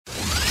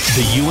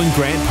The Ewan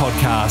Grant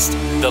Podcast,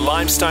 the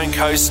Limestone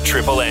Coast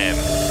Triple M.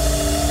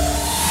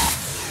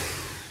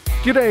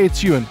 G'day,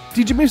 it's Ewan.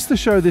 Did you miss the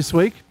show this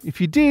week? If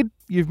you did,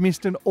 you've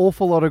missed an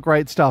awful lot of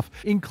great stuff,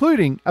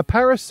 including a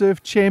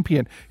parasurf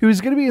champion who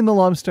is going to be in the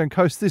Limestone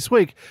Coast this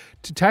week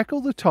to tackle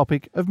the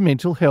topic of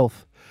mental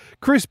health.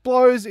 Chris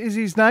Blows is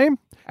his name,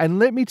 and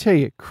let me tell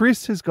you,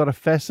 Chris has got a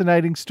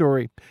fascinating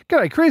story.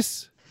 G'day,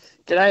 Chris.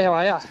 G'day, how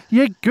are you?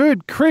 Yeah,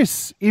 good.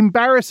 Chris,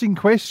 embarrassing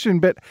question,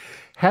 but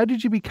how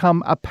did you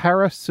become a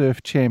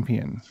parasurf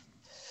champion?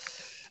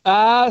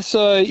 I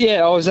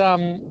was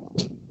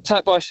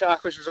attacked by a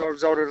shark, which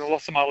resulted in a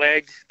loss of my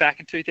leg back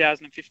in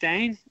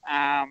 2015.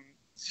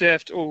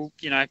 Surfed all,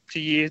 2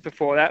 years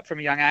before that from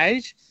a young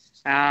age.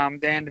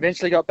 Then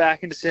eventually got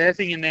back into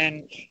surfing and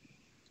then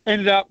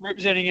ended up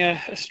representing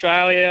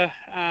Australia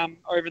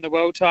over in the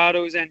world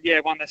titles and,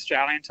 won the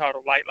Australian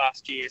title late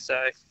last year.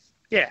 So,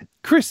 yeah.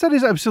 Chris, that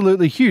is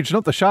absolutely huge.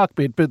 Not the shark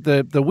bit, but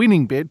the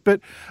winning bit.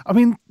 But, I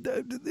mean,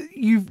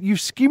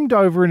 you've skimmed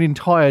over an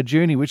entire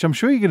journey, which I'm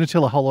sure you're going to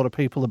tell a whole lot of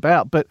people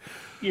about. But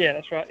yeah,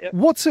 that's right. Yep.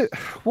 What's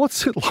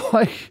it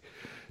like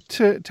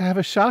to have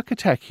a shark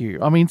attack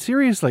you? I mean,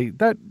 seriously,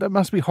 that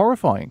must be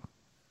horrifying.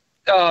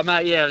 Oh,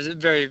 mate, yeah, it was a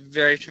very,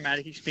 very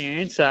traumatic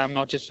experience,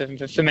 not just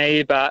for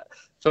me, but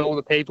for all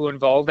the people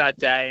involved that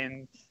day.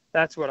 And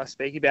that's what I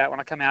speak about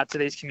when I come out to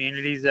these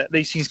communities, that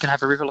these things can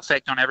have a ripple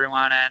effect on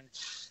everyone.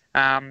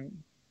 And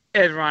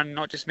everyone,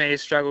 not just me,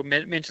 has struggled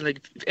mentally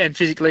and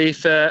physically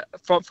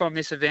from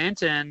this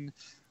event, and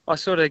I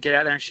sort of get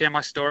out there and share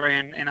my story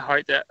in a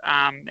hope that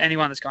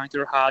anyone that's going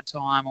through a hard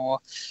time or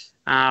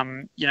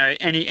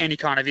any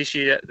kind of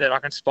issue that I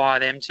can inspire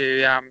them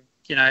to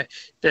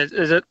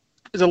there's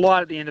a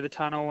light at the end of the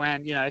tunnel,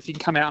 and if you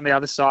can come out on the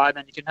other side,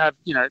 then you can have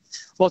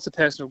lots of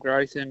personal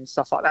growth and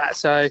stuff like that.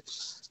 So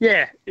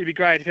yeah, it'd be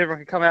great if everyone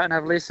could come out and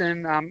have a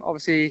listen.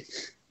 Obviously,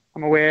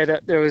 I'm aware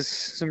that there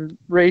was a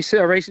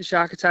recent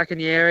shark attack in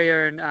the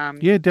area, and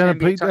down at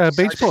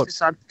Beachport.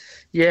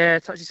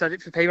 Touchy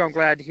subject for people. I'm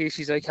glad to hear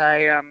she's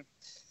okay.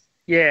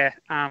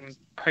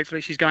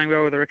 Hopefully she's going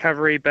well with the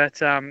recovery. But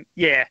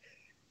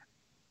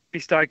be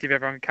stoked if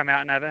everyone can come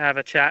out and have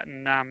a chat,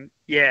 and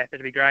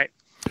that'd be great.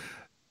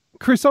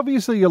 Chris,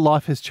 obviously your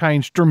life has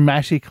changed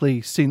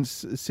dramatically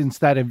since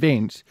that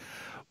event.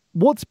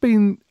 What's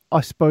been,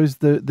 I suppose,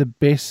 the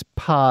best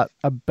part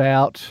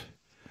about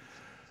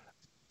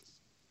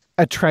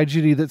a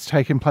tragedy that's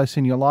taken place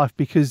in your life,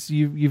 because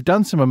you've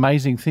done some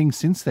amazing things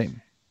since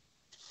then?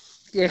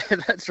 Yeah,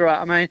 that's right.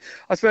 I mean,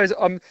 I suppose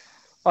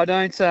I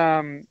don't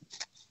say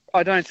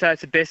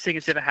it's the best thing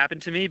that's ever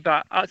happened to me,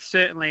 but it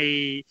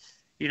certainly,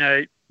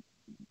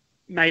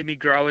 made me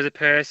grow as a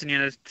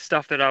person.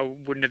 Stuff that I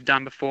wouldn't have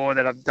done before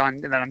that I've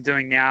done, that I'm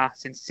doing now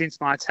since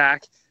my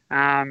attack.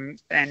 And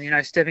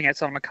stepping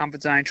outside my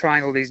comfort zone,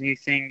 trying all these new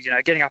things,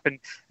 getting up and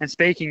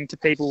speaking to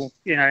people,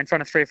 in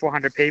front of 300 or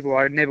 400 people.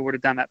 I never would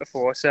have done that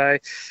before. So,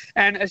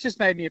 and it's just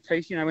made me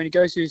appreciate, when you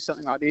go through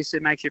something like this,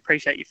 it makes you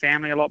appreciate your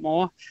family a lot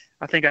more.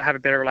 I think I have a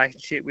better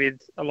relationship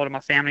with a lot of my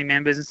family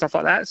members and stuff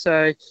like that.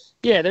 So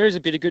yeah, there is a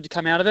bit of good to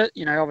come out of it.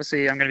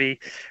 Obviously I'm going to be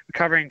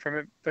recovering from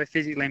it both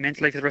physically and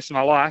mentally for the rest of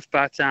my life,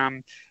 but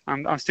I'm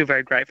still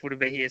very grateful to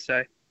be here.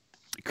 So.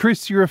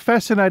 Chris, you're a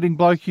fascinating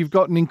bloke. You've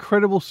got an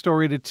incredible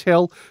story to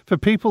tell for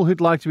people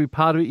who'd like to be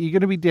part of it. You're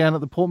going to be down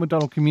at the Port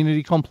Macdonald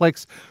Community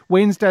Complex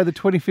Wednesday, the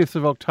 25th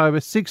of October,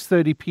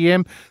 6:30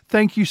 p.m.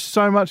 Thank you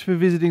so much for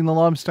visiting the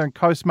Limestone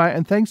Coast, mate,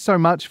 and thanks so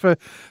much for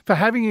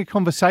having a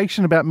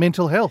conversation about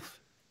mental health.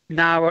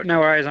 No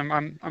worries.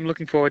 I'm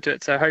looking forward to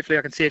it, so hopefully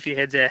I can see a few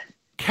heads there.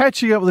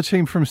 Catching up with the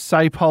team from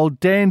SAPOL,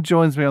 Dan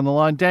joins me on the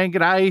line. Dan,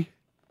 g'day.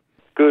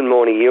 Good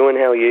morning, Ewan.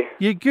 How are you?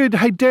 Yeah, good.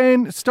 Hey,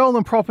 Dan,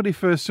 stolen property,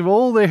 first of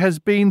all. There has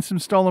been some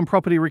stolen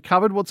property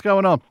recovered. What's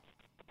going on?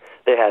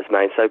 There has,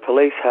 mate. So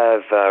police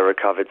have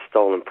recovered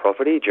stolen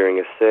property during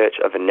a search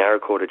of a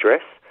Narracourt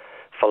address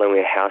following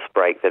a house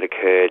break that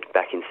occurred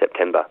back in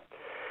September.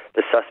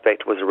 The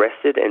suspect was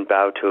arrested and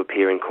bailed to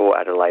appear in court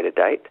at a later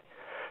date.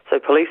 So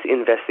police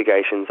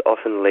investigations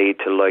often lead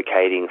to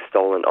locating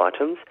stolen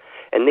items,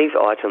 and these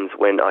items,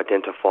 when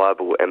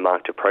identifiable and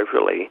marked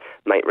appropriately,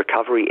 make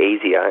recovery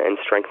easier and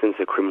strengthens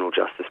the criminal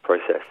justice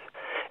process.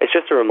 It's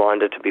just a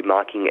reminder to be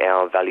marking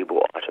our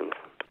valuable items.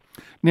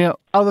 Now,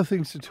 other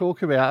things to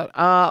talk about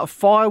are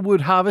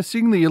firewood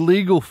harvesting, the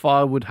illegal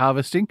firewood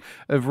harvesting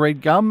of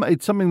red gum.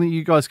 It's something that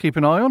you guys keep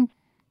an eye on?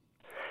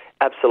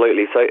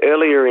 Absolutely. So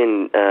earlier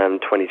in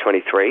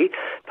 2023,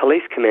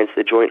 police commenced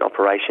a joint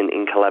operation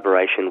in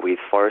collaboration with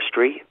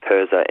forestry,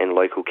 PIRSA and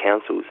local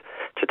councils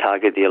to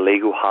target the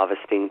illegal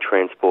harvesting,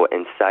 transport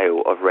and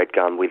sale of red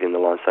gum within the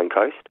Limestone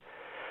Coast.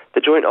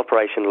 The joint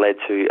operation led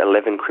to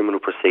 11 criminal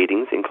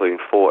proceedings, including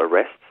 4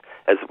 arrests,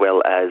 as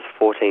well as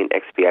 14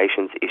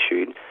 expiations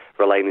issued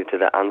relating to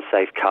the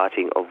unsafe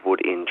carting of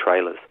wood in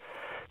trailers.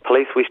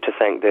 Police wish to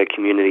thank the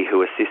community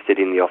who assisted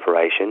in the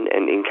operation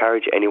and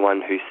encourage anyone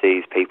who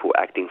sees people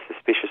acting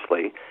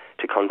suspiciously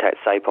to contact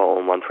SAPOL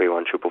on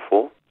 131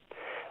 444.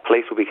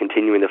 Police will be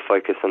continuing to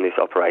focus on this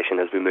operation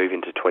as we move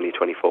into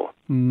 2024.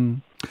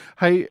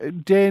 Hey,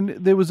 Dan,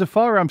 there was a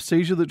firearm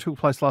seizure that took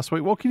place last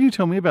week. What can you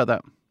tell me about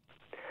that?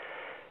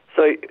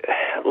 So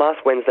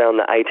last Wednesday on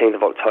the 18th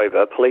of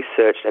October, police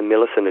searched a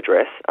Millicent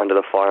address under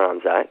the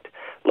Firearms Act,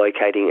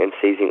 locating and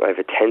seizing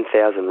over 10,000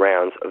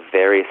 rounds of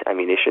various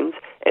ammunitions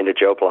and a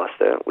gel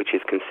blaster, which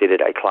is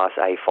considered a Class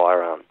A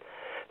firearm.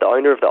 The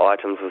owner of the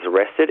items was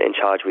arrested and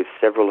charged with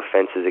several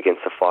offences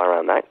against the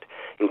Firearm Act,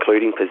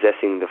 including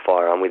possessing the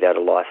firearm without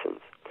a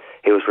licence.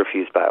 He was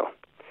refused bail.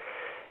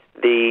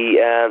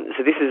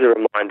 So this is a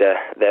reminder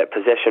that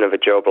possession of a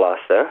gel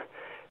blaster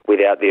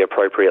without the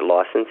appropriate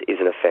licence is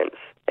an offence.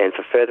 And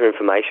for further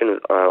information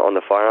on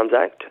the Firearms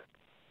Act,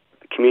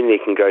 the community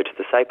can go to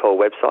the SAPOL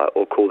website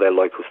or call their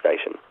local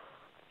station.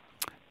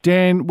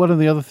 Dan, one of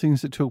the other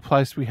things that took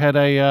place, we had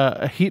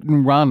a hit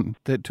and run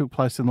that took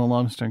place in the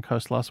Limestone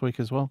Coast last week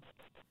as well.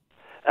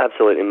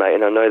 Absolutely, mate,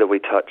 and I know that we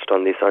touched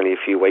on this only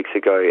a few weeks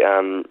ago.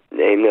 In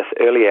the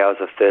early hours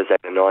of Thursday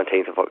the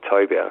 19th of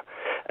October,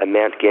 a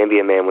Mount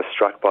Gambier man was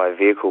struck by a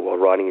vehicle while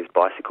riding his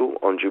bicycle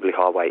on Jubilee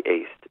Highway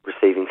East,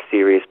 receiving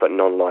serious but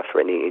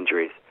non-life-threatening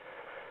injuries.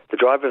 The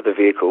driver of the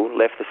vehicle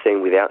left the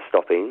scene without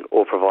stopping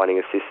or providing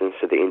assistance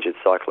to the injured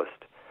cyclist.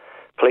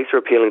 Police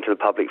are appealing to the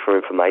public for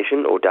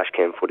information or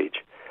dashcam footage.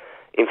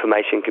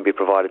 Information can be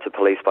provided to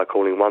police by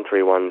calling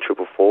 131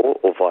 444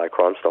 or via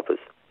Crime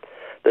Stoppers.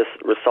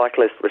 The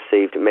cyclist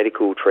received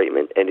medical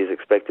treatment and is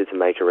expected to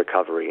make a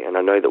recovery. And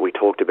I know that we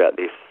talked about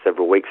this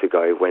several weeks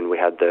ago when we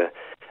had the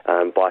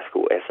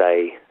Bicycle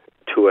SA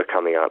tour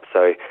coming up.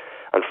 So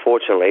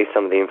unfortunately,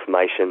 some of the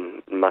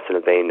information mustn't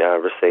have been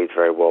received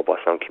very well by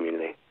some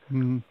community.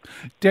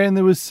 Dan,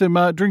 there was some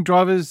drink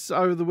drivers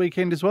over the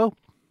weekend as well?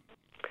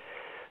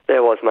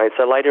 There was, mate.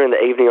 So later in the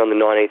evening on the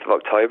 19th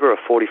of October, a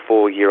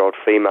 44-year-old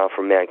female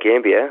from Mount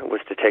Gambier was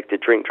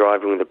detected drink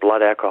driving with a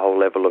blood alcohol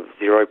level of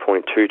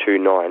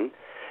 0.229,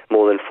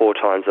 more than 4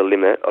 times the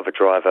limit of a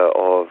driver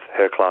of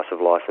her class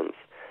of licence.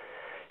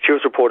 She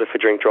was reported for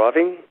drink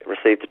driving,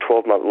 received a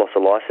 12-month loss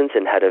of licence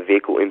and had her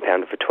vehicle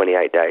impounded for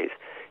 28 days.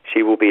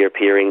 She will be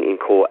appearing in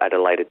court at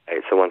a later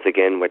date. So once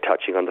again, we're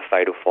touching on the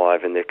Fatal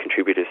Five and the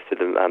contributors to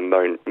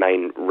the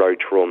main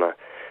road trauma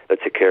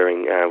that's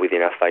occurring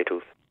within our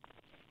fatals.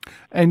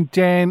 And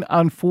Dan,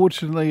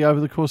 unfortunately, over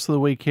the course of the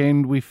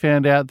weekend, we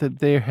found out that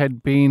there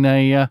had been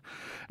an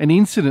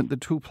incident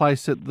that took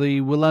place at the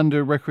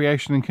Willunda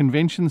Recreation and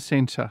Convention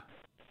Centre.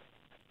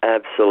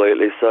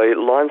 Absolutely. So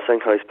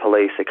Limestone Coast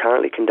Police are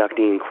currently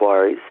conducting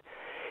inquiries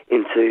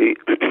into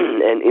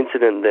an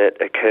incident that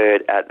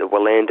occurred at the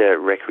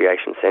Willunda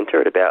Recreation Centre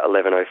at about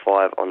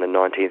 11:05 on the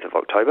 19th of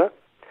October.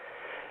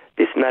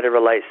 This matter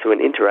relates to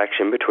an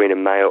interaction between a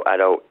male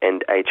adult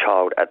and a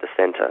child at the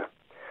centre.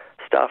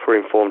 Staff were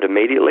informed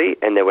immediately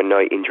and there were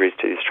no injuries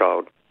to this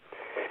child.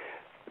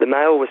 The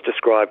male was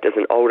described as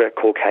an older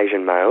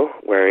Caucasian male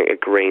wearing a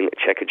green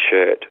checkered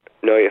shirt.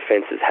 No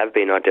offences have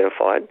been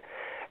identified.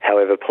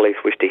 However, police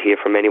wish to hear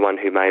from anyone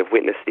who may have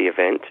witnessed the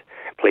event.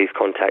 Please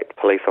contact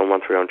police on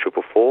 131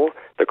 444,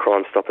 the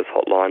Crime Stoppers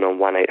hotline on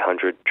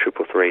 1800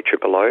 333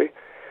 000,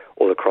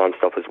 or the Crime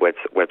Stoppers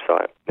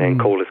website. And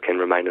callers can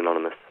remain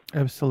anonymous.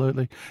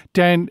 Absolutely.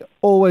 Dan,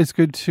 always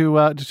good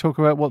to talk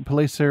about what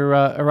police are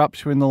up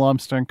to in the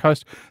Limestone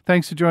Coast.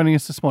 Thanks for joining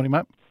us this morning,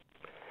 mate.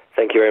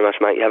 Thank you very much,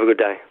 mate. You have a good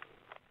day.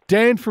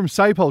 Dan from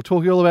SAPOL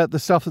talking all about the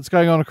stuff that's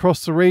going on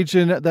across the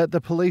region that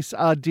the police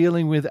are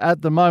dealing with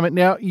at the moment.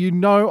 Now, you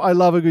know I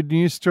love a good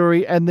news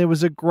story, and there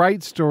was a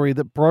great story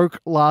that broke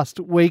last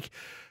week.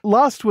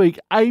 Last week,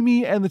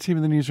 Amy and the team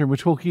in the newsroom were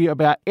talking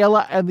about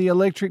Ella and the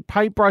Electric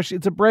Paintbrush.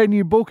 It's a brand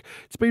new book.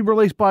 It's been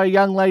released by a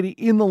young lady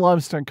in the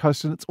Limestone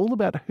Coast, and it's all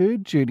about her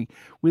journey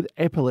with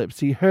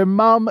epilepsy. Her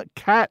mum,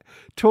 Kat,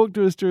 talked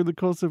to us during the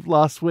course of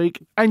last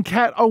week. And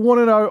Kat, I want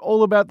to know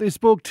all about this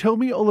book. Tell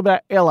me all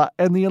about Ella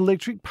and the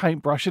Electric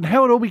Paintbrush and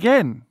how it all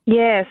began.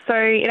 Yeah, so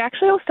it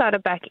actually all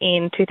started back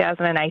in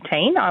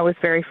 2018. I was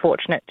very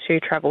fortunate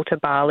to travel to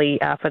Bali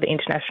for the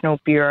International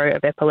Bureau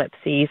of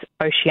Epilepsy's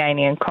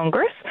Oceanian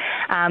Congress.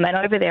 And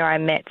over there I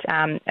met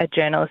a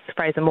journalist,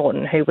 Fraser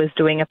Morton, who was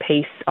doing a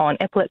piece on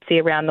epilepsy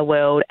around the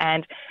world.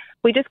 And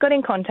we just got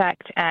in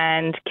contact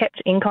and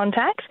kept in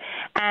contact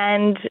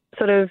and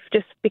sort of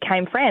just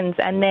became friends.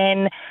 And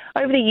then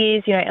over the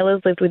years, you know,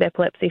 Ella's lived with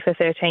epilepsy for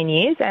 13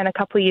 years. And a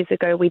couple of years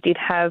ago, we did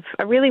have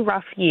a really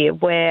rough year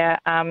where,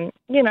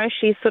 you know,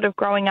 she's sort of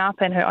growing up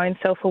and her own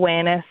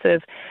self-awareness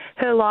of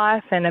her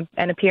life and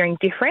appearing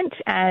different.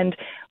 And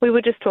we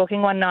were just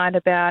talking one night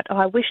about,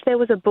 I wish there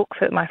was a book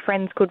that my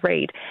friends could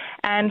read.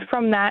 And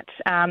from that,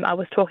 I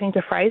was talking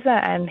to Fraser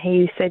and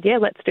he said, yeah,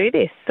 let's do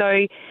this.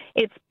 So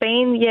it's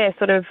been,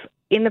 sort of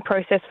in the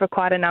process for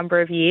quite a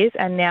number of years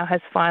and now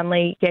has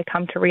finally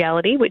come to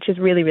reality, which is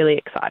really, really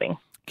exciting.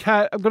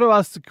 Kat, I'm going to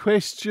ask the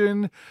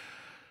question,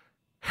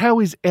 how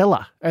is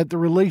Ella at the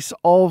release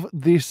of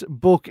this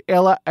book,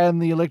 Ella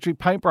and the Electric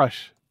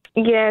Paintbrush?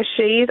 Yeah,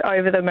 she's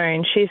over the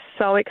moon. She's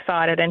so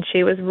excited, and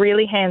she was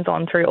really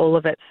hands-on through all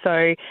of it.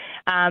 So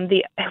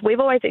we've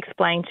always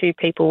explained to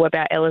people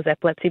about Ella's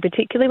epilepsy,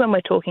 particularly when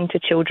we're talking to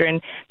children,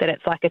 that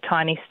it's like a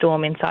tiny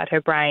storm inside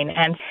her brain.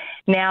 And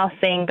now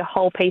seeing the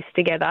whole piece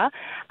together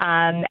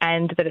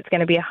and that it's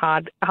going to be a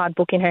hard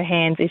book in her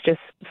hands is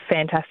just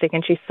fantastic,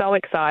 and she's so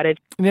excited.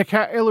 Now,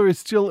 Kat, Ella is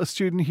still a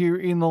student here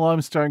in the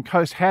Limestone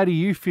Coast. How do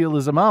you feel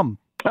as a mum?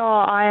 Oh,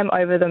 I am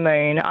over the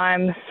moon.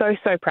 I'm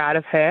so proud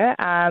of her.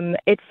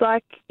 It's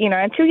like,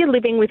 until you're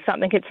living with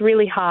something, it's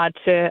really hard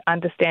to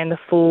understand the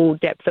full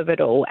depth of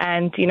it all.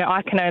 And,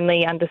 I can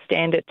only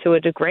understand it to a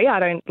degree. I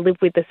don't live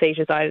with the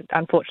seizures. I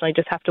unfortunately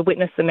just have to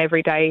witness them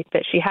every day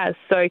that she has.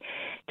 So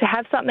to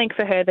have something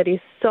for her that is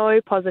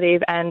so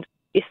positive and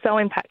is so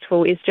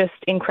impactful is just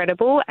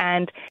incredible.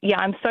 And, yeah,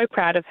 I'm so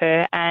proud of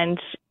her. And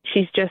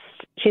she's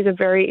a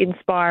very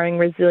inspiring,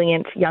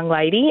 resilient young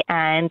lady,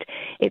 and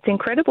it's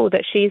incredible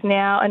that she's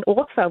now an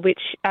author, which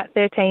at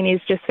 13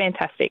 is just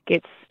fantastic.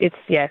 It's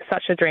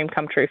such a dream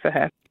come true for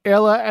her.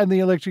 Ella and the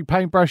electric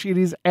paintbrush, it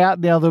is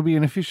out now. There'll be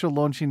an official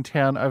launch in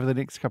town over the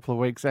next couple of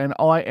weeks, and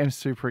I am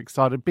super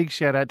excited. Big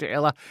shout out to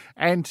Ella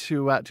and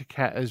to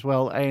Kat as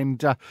well,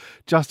 and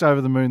just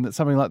over the moon that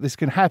something like this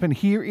can happen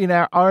here in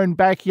our own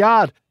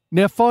backyard.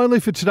 Now, finally,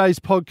 for today's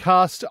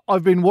podcast,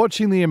 I've been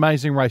watching The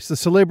Amazing Race, the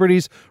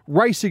celebrities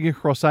racing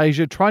across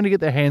Asia, trying to get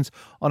their hands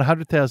on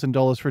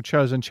 $100,000 for a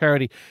chosen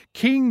charity.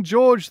 King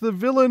George, the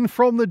villain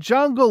from the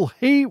jungle,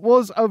 he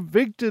was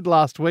evicted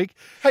last week.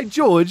 Hey,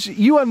 George,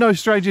 you are no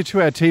stranger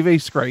to our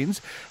TV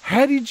screens.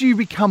 How did you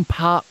become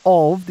part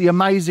of The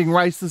Amazing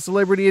Race, the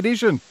celebrity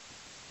edition?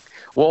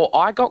 Well,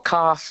 I got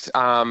cast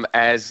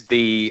as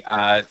the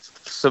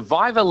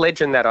survivor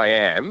legend that I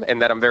am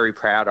and that I'm very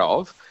proud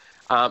of.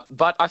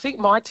 But I think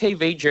my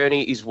TV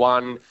journey is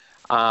one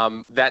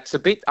that's a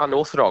bit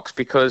unorthodox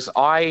because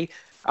I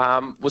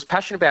was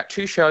passionate about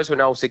two shows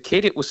when I was a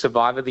kid. It was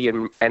Survivor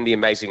and The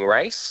Amazing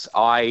Race.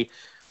 I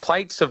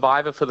played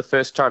Survivor for the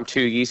first time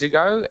 2 years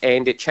ago,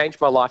 and it changed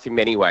my life in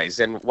many ways.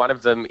 And one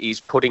of them is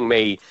putting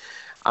me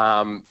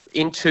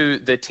into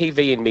the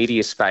TV and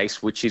media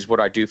space, which is what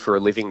I do for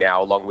a living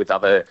now, along with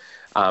other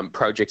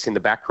projects in the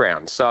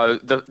background. So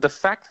the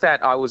fact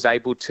that I was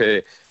able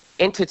to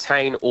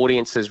entertain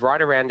audiences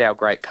right around our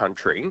great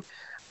country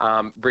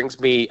brings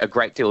me a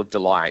great deal of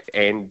delight.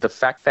 And the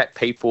fact that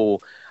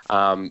people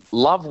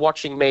love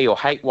watching me or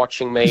hate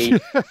watching me,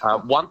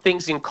 one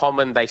thing's in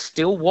common, they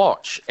still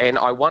watch. And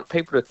I want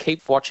people to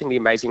keep watching The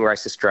Amazing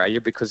Race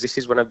Australia because this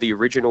is one of the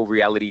original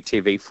reality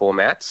TV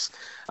formats.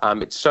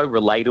 It's so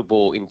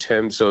relatable in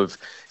terms of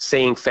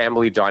seeing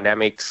family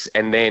dynamics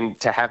and then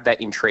to have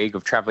that intrigue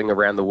of traveling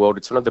around the world.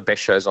 It's one of the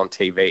best shows on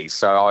TV.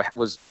 So I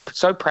was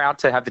so proud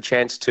to have the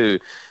chance to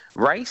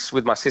race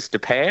with my sister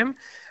Pam,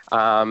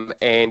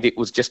 and it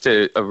was just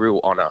a real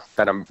honour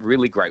that I'm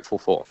really grateful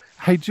for.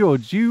 Hey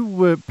George, you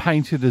were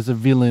painted as a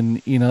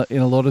villain in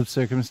a lot of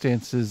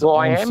circumstances. Well,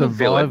 on I am Survivor. a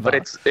villain, but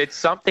it's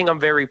something I'm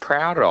very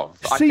proud of.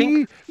 See, I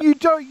think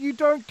you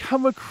don't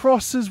come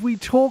across as we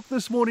talk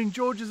this morning,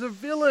 George, as a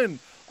villain.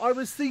 I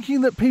was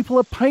thinking that people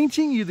are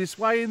painting you this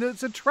way and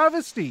it's a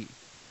travesty.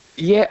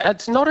 Yeah,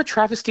 it's not a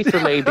travesty for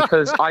me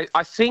because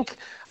I think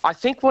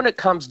when it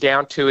comes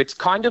down to it's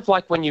kind of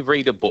like when you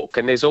read a book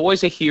and there's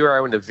always a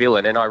hero and a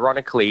villain. And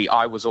ironically,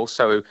 I was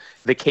also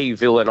the key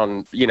villain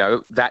on,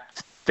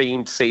 that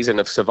themed season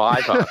of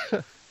Survivor.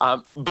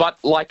 But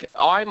like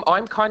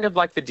I'm kind of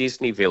like the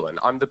Disney villain.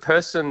 I'm the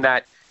person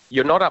that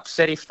you're not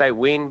upset if they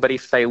win, but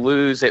if they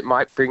lose, it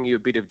might bring you a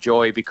bit of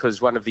joy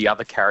because one of the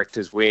other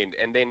characters win.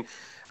 And then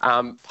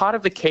part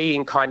of the key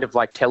in kind of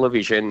like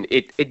television,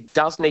 it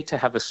does need to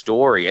have a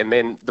story. And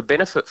then the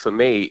benefit for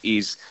me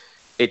is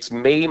it's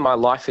me, my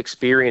life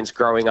experience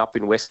growing up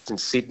in Western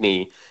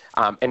Sydney,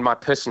 and my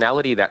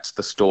personality, that's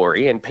the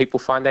story. And people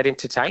find that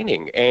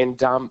entertaining.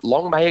 And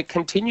long may it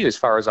continue as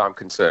far as I'm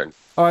concerned.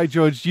 All right,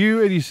 George,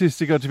 you and your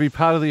sister got to be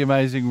part of The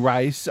Amazing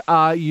Race.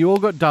 You all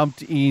got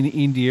dumped in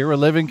India,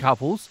 11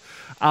 couples,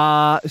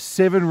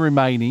 7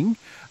 remaining.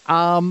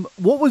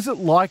 What was it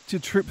like to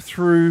trip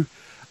through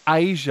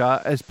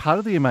Asia as part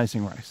of The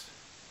Amazing Race?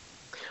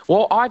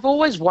 Well, I've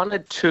always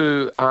wanted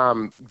to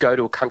go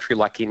to a country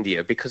like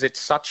India because it's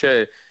such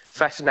a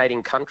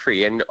fascinating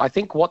country. And I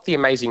think what The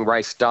Amazing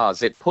Race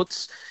does, it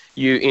puts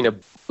you in a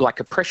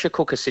pressure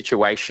cooker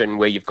situation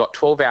where you've got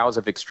 12 hours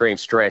of extreme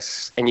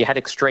stress and you had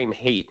extreme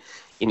heat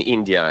in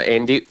India.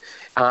 And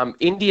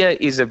India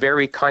is a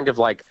very kind of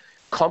like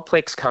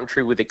complex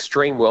country with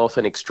extreme wealth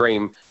and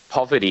extreme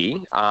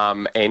poverty.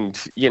 And,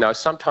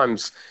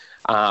 sometimes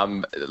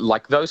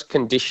like those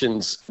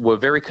conditions were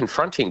very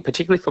confronting,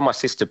 particularly for my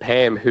sister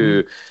Pam,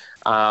 who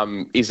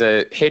is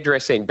a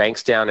hairdresser in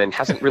Bankstown and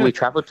hasn't really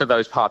travelled to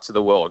those parts of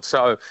the world.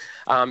 So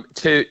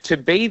to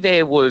be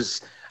there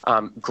was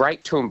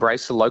great to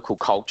embrace the local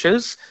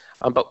cultures,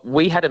 but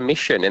we had a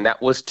mission, and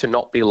that was to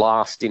not be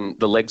last in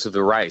the legs of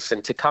the race.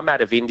 And to come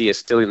out of India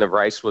still in the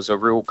race was a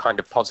real kind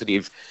of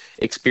positive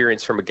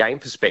experience from a game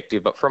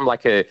perspective. But from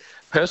like a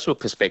personal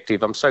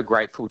perspective, I'm so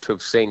grateful to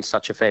have seen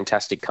such a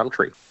fantastic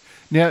country.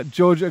 Now,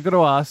 George, I've got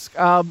to ask,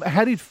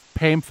 how did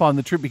Pam find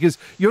the trip? Because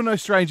you're no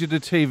stranger to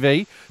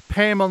TV.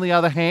 Pam, on the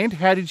other hand,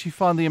 how did she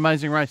find the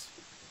Amazing Race?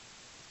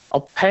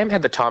 Oh, Pam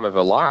had the time of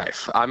her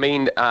life. I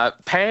mean,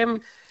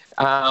 Pam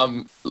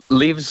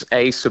lives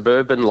a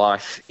suburban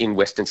life in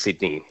Western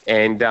Sydney.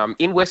 And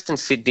in Western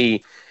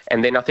Sydney,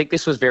 and then I think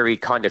this was very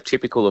kind of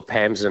typical of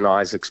Pam and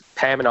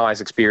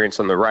I's experience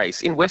on the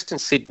race. In Western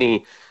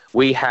Sydney,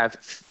 we have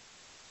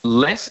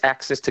less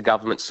access to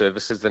government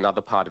services than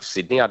other part of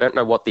Sydney. I don't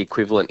know what the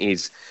equivalent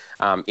is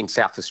in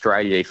South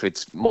Australia, if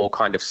it's more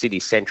kind of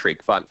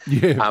city-centric, but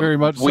yeah, very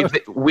much so.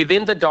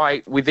 Within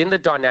the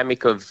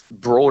dynamic of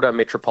broader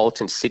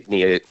metropolitan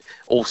Sydney,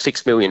 all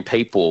 6 million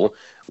people,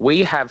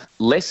 we have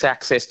less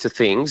access to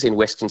things in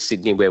Western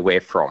Sydney where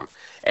we're from.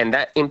 And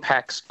that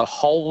impacts a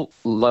whole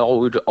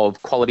load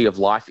of quality of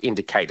life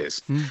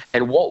indicators.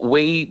 And what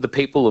we, the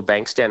people of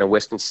Bankstown and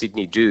Western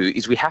Sydney, do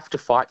is we have to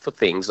fight for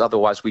things,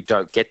 otherwise we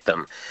don't get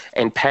them.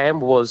 And Pam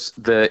was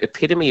the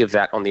epitome of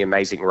that on The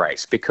Amazing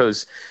Race,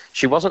 because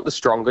she wasn't the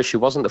strongest, she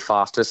wasn't the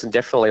fastest, and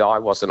definitely I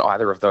wasn't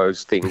either of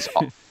those things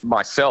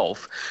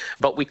myself.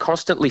 But we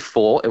constantly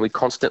fought and we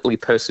constantly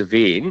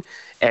persevered,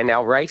 and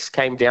our race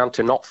came down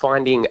to not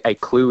finding a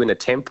clue in a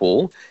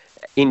temple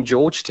in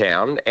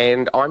Georgetown,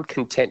 and I'm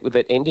content with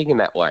it ending in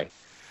that way.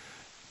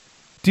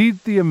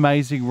 Did The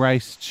Amazing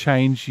Race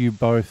change you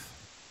both?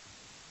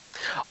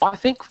 I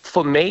think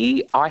for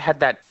me, I had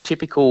that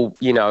typical,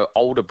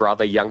 older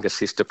brother, younger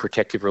sister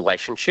protective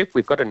relationship.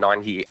 We've got a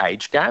 9-year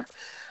age gap.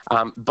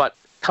 But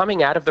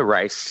coming out of the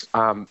race,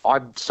 I'm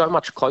so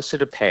much closer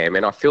to Pam,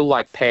 and I feel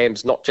like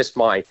Pam's not just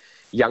my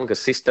younger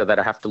sister that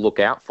I have to look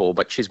out for,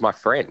 but she's my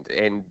friend.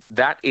 And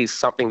that is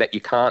something that you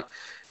can't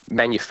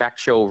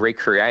manufacture or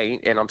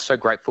recreate, and I'm so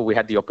grateful we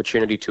had the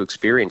opportunity to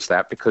experience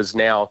that, because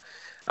now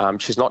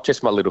she's not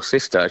just my little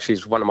sister,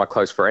 she's one of my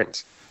close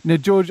friends. Now,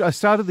 George, I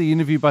started the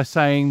interview by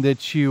saying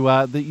that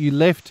you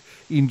left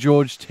in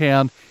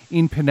Georgetown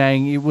in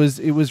Penang. It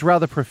was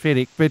rather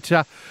prophetic, but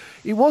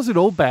it wasn't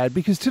all bad,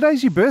 because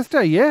today's your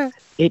birthday, yeah?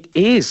 It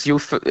is.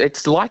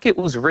 It's like it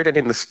was written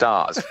in the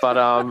stars.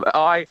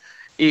 But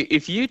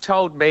if you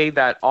told me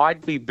that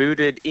I'd be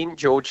booted in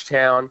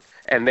Georgetown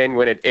and then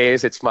when it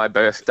airs, it's my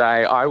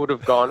birthday, I would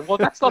have gone, well,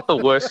 that's not the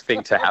worst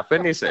thing to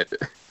happen, is it?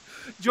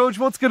 George,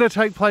 what's going to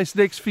take place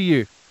next for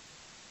you?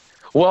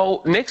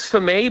 Well, next for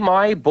me,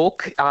 my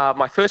book,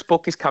 my first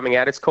book is coming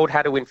out. It's called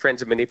How to Win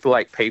Friends and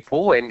Manipulate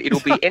People, and it'll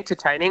be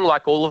entertaining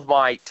like all of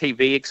my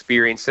TV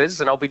experiences.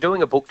 And I'll be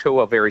doing a book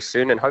tour very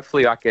soon, and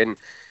hopefully I can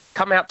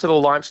come out to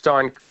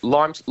the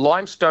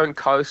Limestone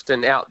Coast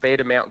and out there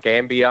to Mount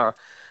Gambier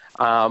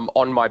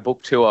on my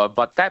book tour.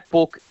 But that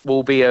book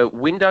will be a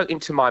window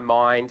into my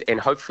mind and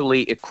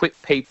hopefully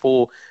equip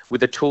people with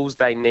the tools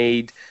they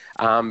need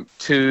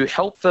to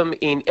help them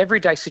in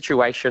everyday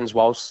situations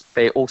whilst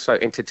they're also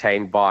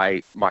entertained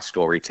by my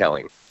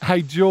storytelling.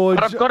 Hey, George.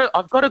 But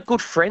I've got a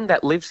good friend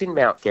that lives in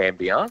Mount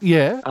Gambier.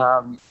 Yeah.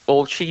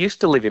 Or she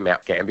used to live in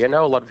Mount Gambier. I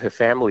know a lot of her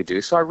family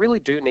do, so I really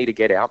do need to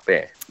get out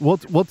there.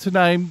 What's her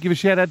name? Give a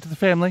shout out to the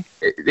family.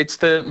 It's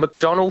the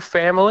McDonald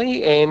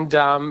family, and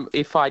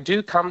if I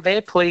do come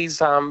there, please,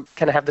 can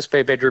I have the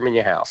spare bedroom in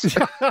your house? Hey,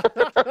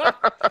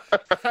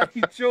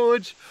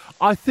 George,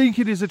 I think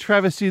it is a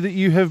travesty that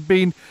you have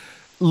been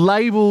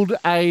labelled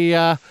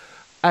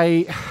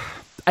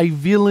a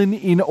villain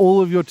in all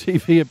of your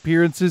TV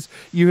appearances.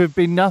 You have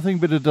been nothing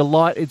but a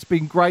delight. It's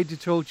been great to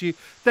talk to you.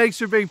 Thanks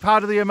for being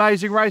part of The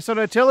Amazing Race on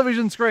our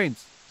television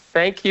screens.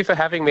 Thank you for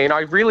having me, and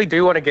I really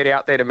do want to get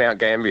out there to Mount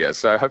Gambier,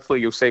 so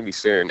hopefully you'll see me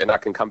soon and I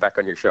can come back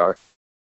on your show.